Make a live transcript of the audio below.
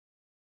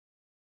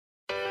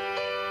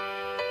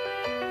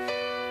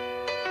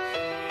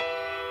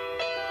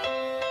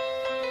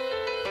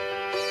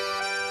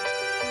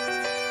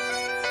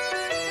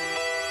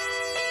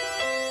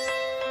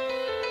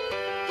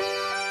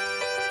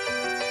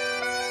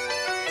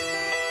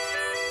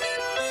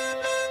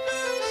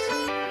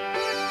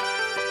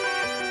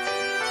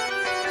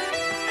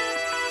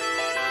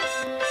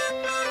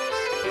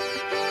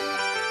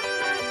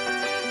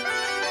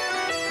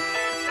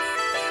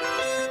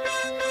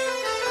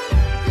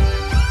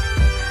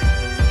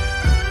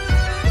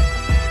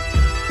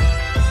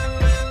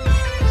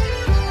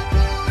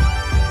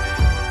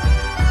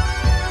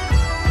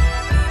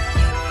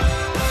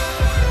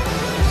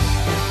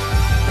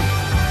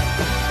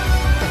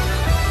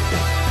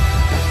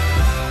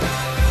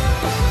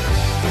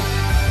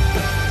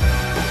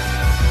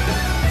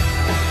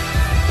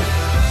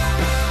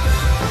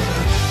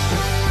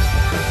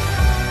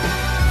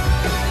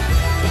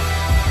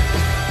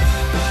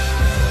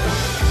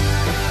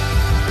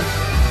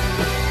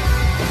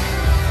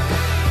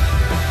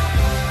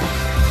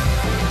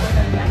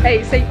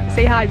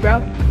Say hi,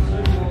 bro.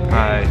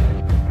 Hi.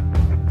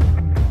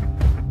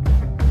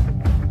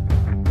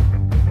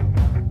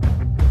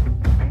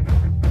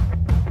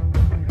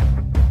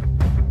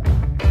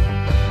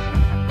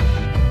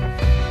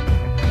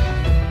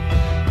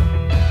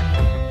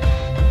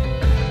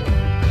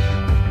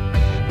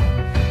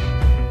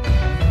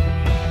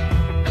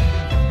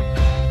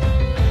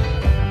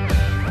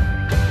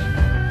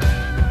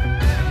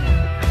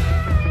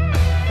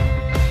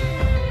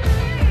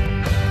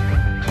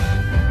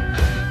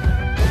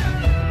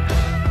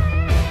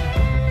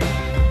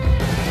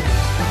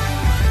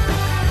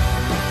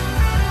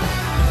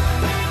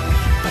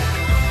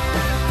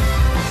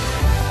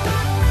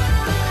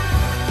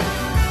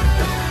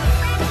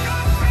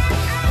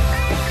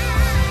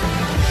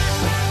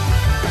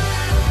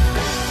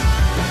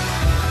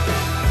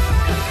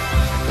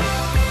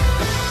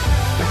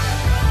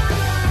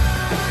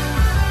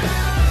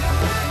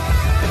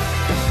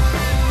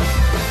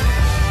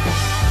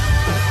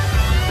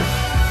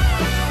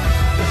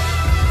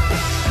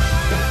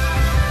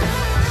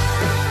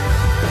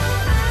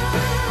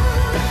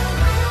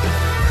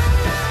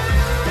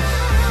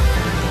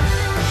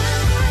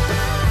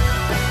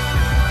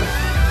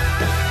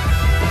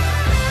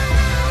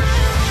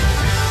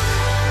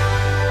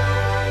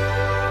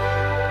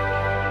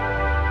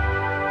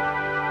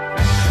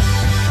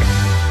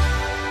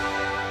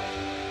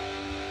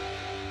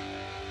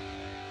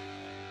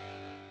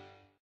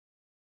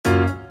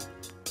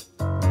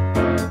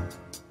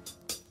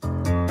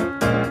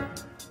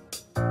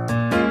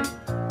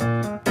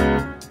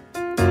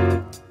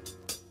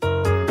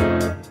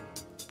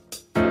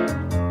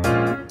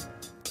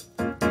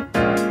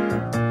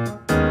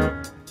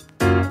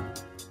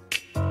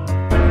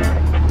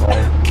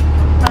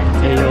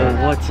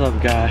 What's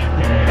up, guy?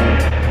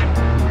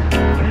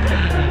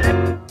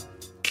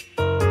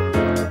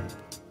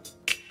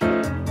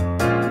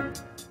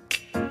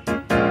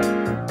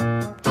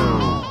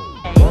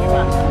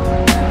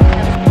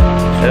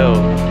 Ew.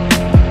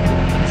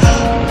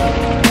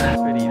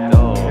 Pretty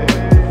dope.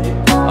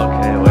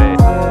 Okay, wait.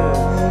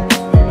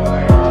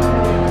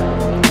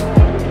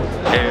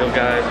 Hey, yo,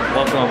 guys.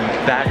 Welcome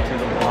back to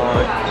the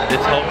vlog.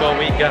 It's Hoka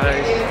week,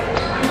 guys.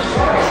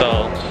 So,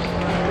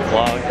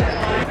 vlog.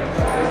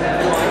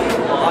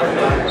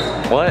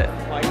 What?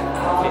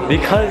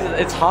 Because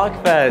it's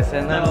Hawkfest,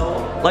 and then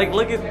like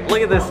look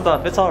at this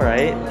stuff. It's all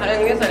right.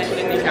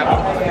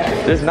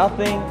 There's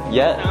nothing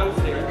yet.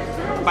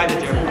 By the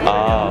gym.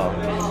 Oh,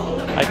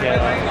 I get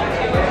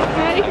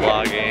it.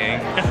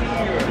 Vlogging.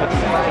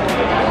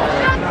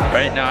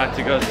 Right now I have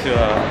to go to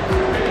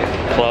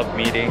a club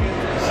meeting,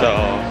 so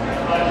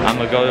I'm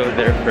gonna go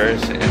there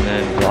first and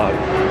then vlog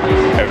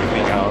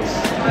everything else.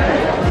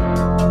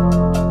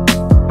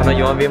 Oh no,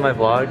 you wanna be in my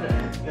vlog?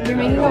 You're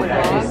making a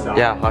vlog?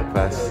 Yeah,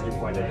 Hawkfest.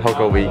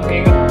 Hoka week.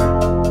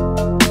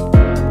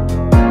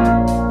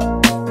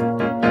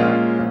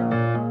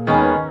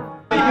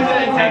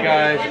 Hey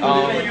guys,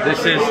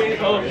 this is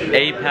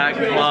APAC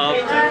Club.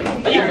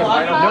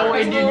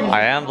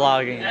 I am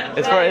vlogging.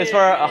 It's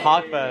for a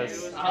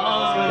Hawkfest.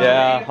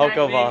 Yeah,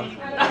 Hoka vlog.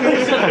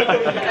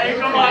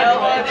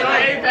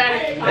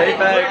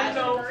 APAC.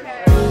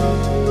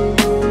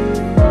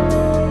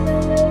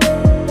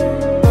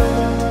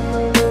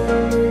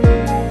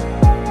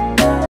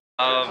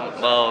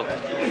 Well,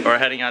 we're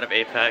heading out of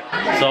APEC.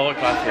 So what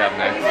class do you have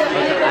next?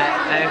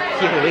 I have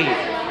POE.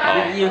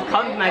 Oh. You've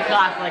come to my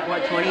class like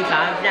what, 20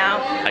 times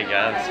now? I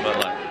guess, but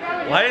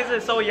like, why is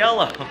it so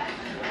yellow?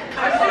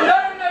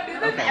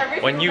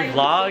 Okay. When you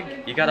vlog,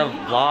 you gotta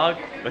vlog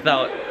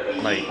without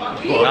like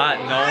not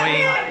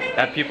knowing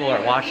that people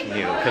are watching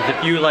you. Because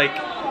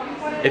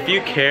if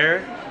you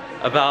care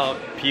about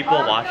people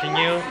watching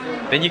you,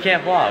 then you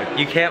can't vlog.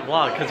 You can't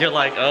vlog because you're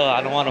like, oh,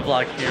 I don't want to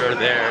vlog here or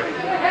there.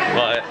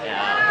 But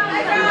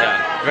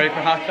yeah, ready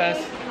for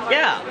Hawkfest?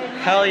 Yeah.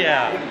 Hell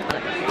yeah.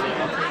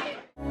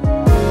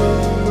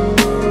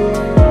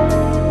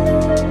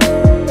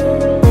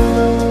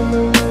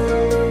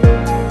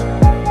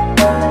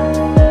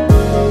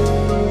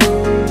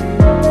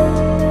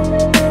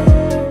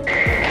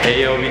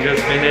 Hey yo, we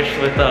just finished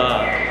with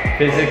a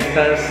physics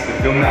test.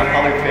 I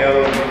probably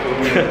failed.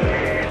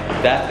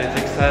 That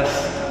physics test,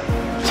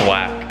 it's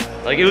whack.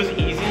 Like it was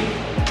easy,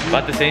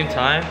 but at the same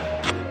time,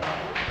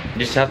 you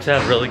just have to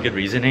have really good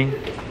reasoning.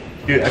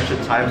 Dude, extra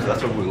times,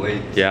 that's why we're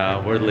late.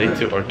 Yeah, we're late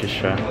to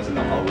orchestra. I was in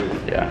the hallway.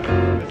 Yeah.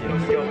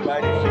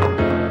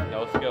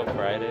 No skill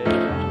Friday.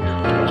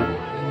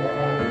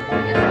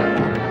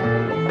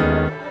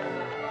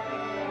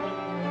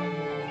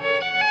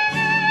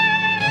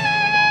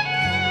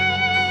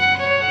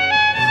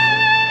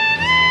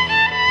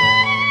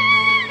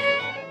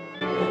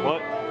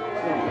 What?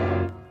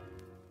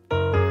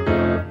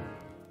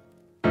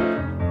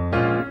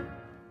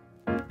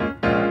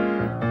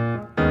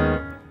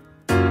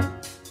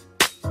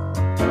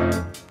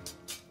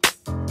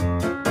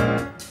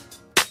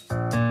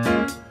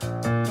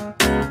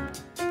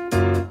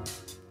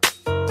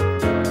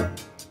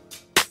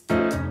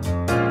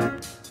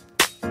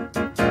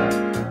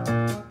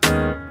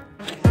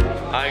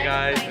 Hi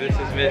guys, this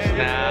is Miss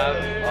Nav.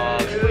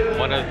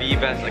 one of the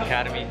best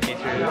academy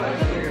teachers.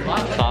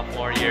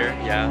 Sophomore year,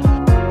 yeah.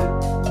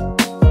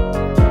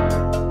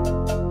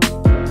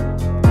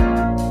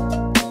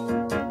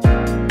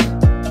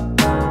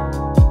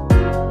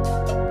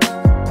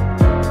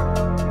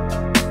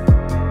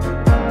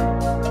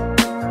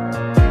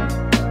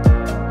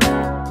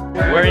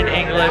 We're in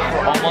English,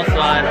 we're almost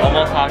done,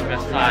 almost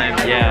Hogfest time,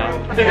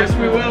 yeah. Yes,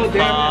 we will,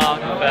 dude.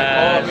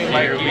 Hogfest,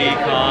 here we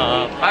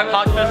come.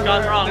 Hogfest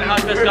gone wrong,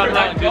 Hogfest gone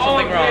wrong, do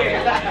something wrong.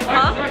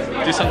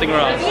 Huh? Do something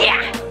wrong.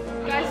 Yeah!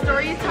 Guys,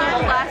 story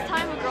time. Last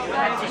time a girl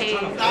got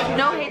tased.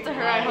 No hate to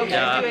her, I hope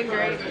Yeah. she's doing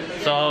great.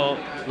 So,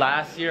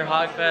 last year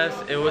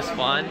Hogfest, it was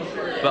fun,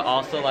 but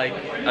also like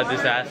a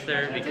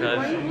disaster because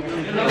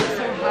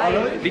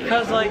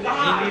like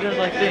you needed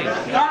like things.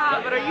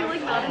 Yeah, but are you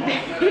like not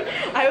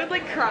I would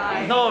like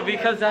cry. No,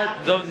 because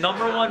that the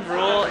 #1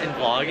 rule in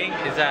vlogging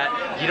is that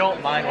you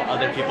don't mind what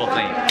other people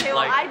think. Okay, well,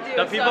 like I do,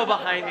 the people so.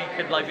 behind me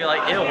could like be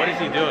like, ew, what is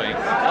he doing?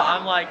 But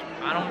I'm like,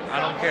 I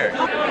don't care.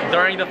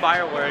 During the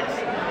fireworks,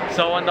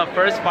 so when the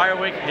first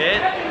firework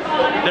hit,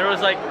 there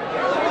was like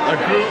a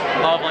group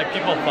of like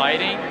people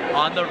fighting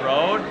on the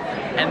road,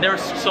 and there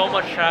was so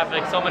much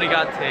traffic, somebody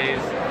got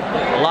tased,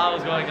 a lot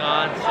was going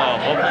on, so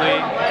hopefully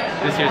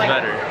this year's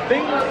better.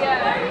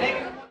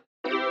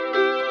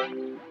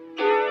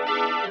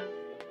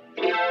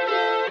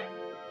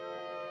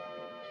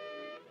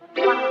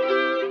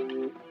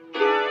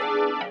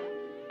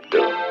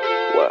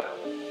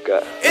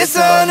 It's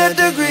 100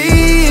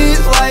 degrees,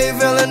 why you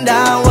feeling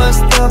down, what's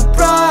the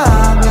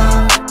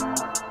problem?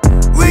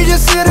 We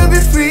just here to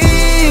be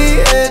free,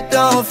 it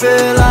don't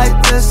feel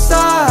like this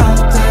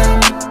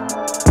often.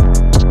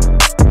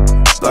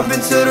 Bump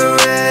into the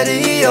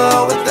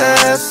radio with the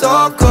air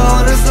so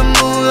cold as the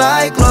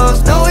moonlight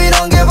glows. No, we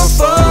don't give a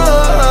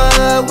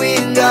fuck, we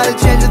ain't gotta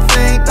change a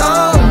thing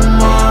no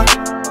more.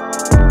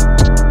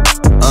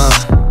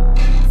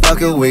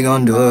 Fuck it, we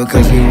gon' do it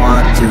cause we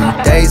want to.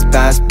 Days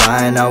pass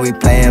by, now we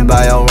playing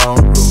by our own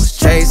rules.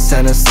 Chase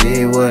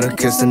Tennessee with a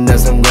kiss and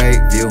there's some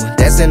great view.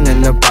 Dancing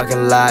in the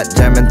parking lot,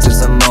 jamming to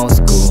some old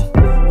school.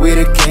 We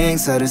the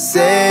kings of the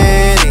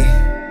city,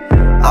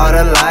 all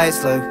the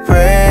lights look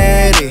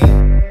pretty.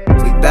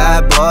 We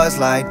bad boys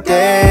like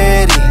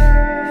Daddy,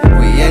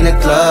 we in the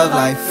club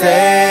like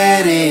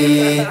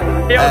Fetty.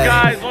 Yo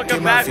guys,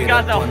 welcome back. We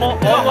got the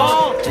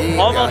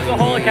almost the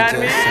whole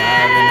academy.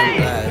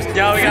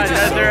 Yo, we got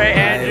Desiree,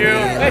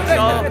 Andrew,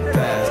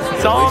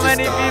 so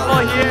many people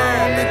here.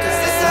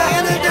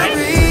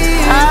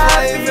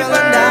 Happy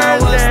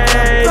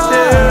birthday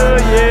to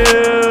you.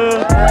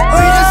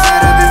 We just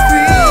here to be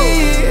free,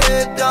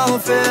 it don't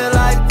feel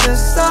like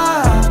this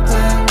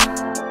often.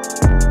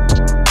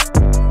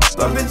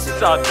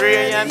 It's 3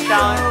 a.m.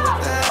 challenge,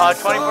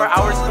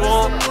 24-hour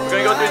school.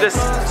 We're gonna go through this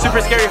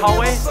super scary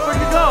hallway. Where'd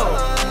you go?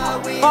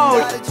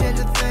 Oh.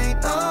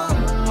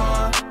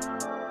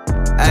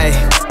 Hey,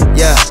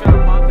 yeah.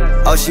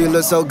 Oh, she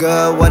looks so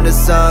good when the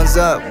sun's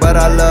up, but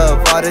I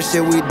love all the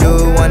shit we do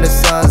when the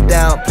sun's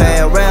down.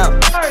 Playing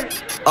around,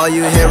 all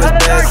you hear is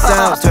bad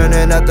sounds.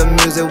 Turning up the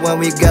music when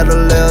we get a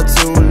little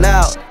too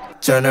loud.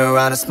 Turn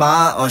around and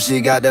smile, oh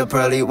she got the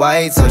pearly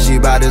white, so she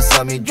bout to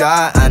suck me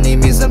dry. I need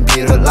me some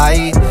Peter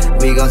Light.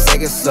 We gon'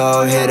 take it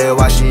slow, hit it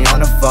while she on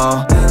the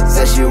phone.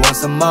 Said she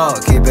wants some more,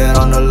 keep it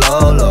on the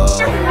low low.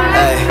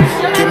 Hey,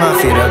 keep my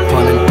feet up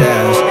on the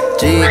dash.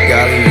 G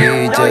golly,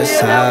 we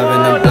just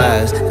having a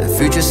blast. The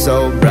future's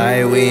so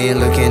bright, we ain't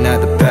looking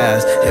at the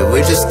past. If we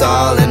just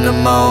all in the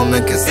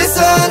moment, cause it's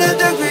 100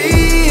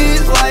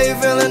 degrees. Why you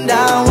feeling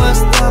down,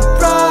 what's the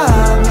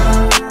problem?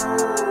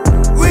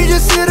 We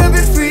just here to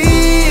be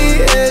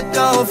free, it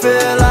don't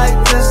feel like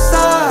this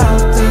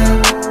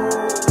often.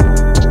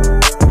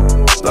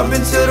 Bump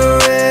into the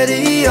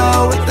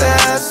radio with the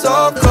air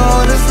so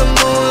cold as the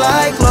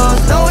moonlight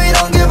glows. No, we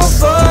don't give a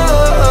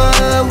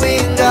fuck,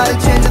 we ain't gotta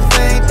change a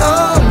thing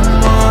no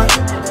more.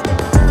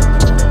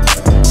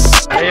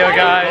 Hey yo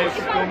guys,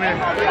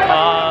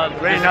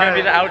 this is gonna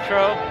be the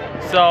outro.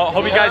 So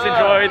hope you guys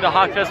enjoyed the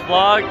Hogfest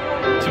vlog.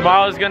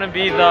 Tomorrow is gonna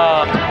be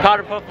the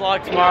Powder Puff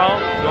vlog tomorrow.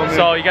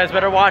 So you guys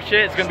better watch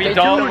it. It's gonna be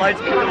dope.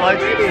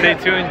 Stay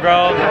tuned,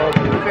 bro.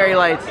 Fairy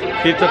lights.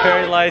 Keep the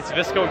fairy lights,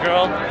 Visco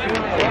girl.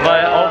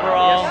 But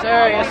overall,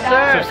 Yes,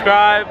 sir.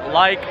 subscribe,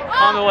 like,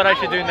 comment what I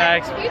should do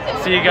next.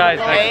 See you guys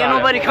next time. Ain't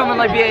nobody coming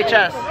like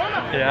VHS.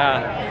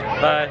 Yeah.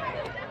 Bye.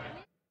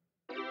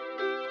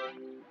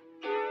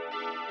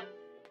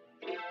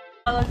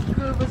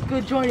 Let's go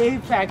join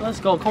APAC. Let's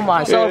go. Come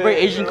on, celebrate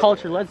Asian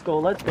culture. Let's go.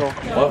 Let's go.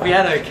 What if we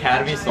had an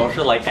academy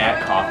social like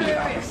at coffee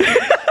house?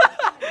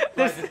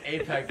 This is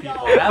APAC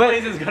people. That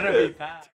place is gonna be packed.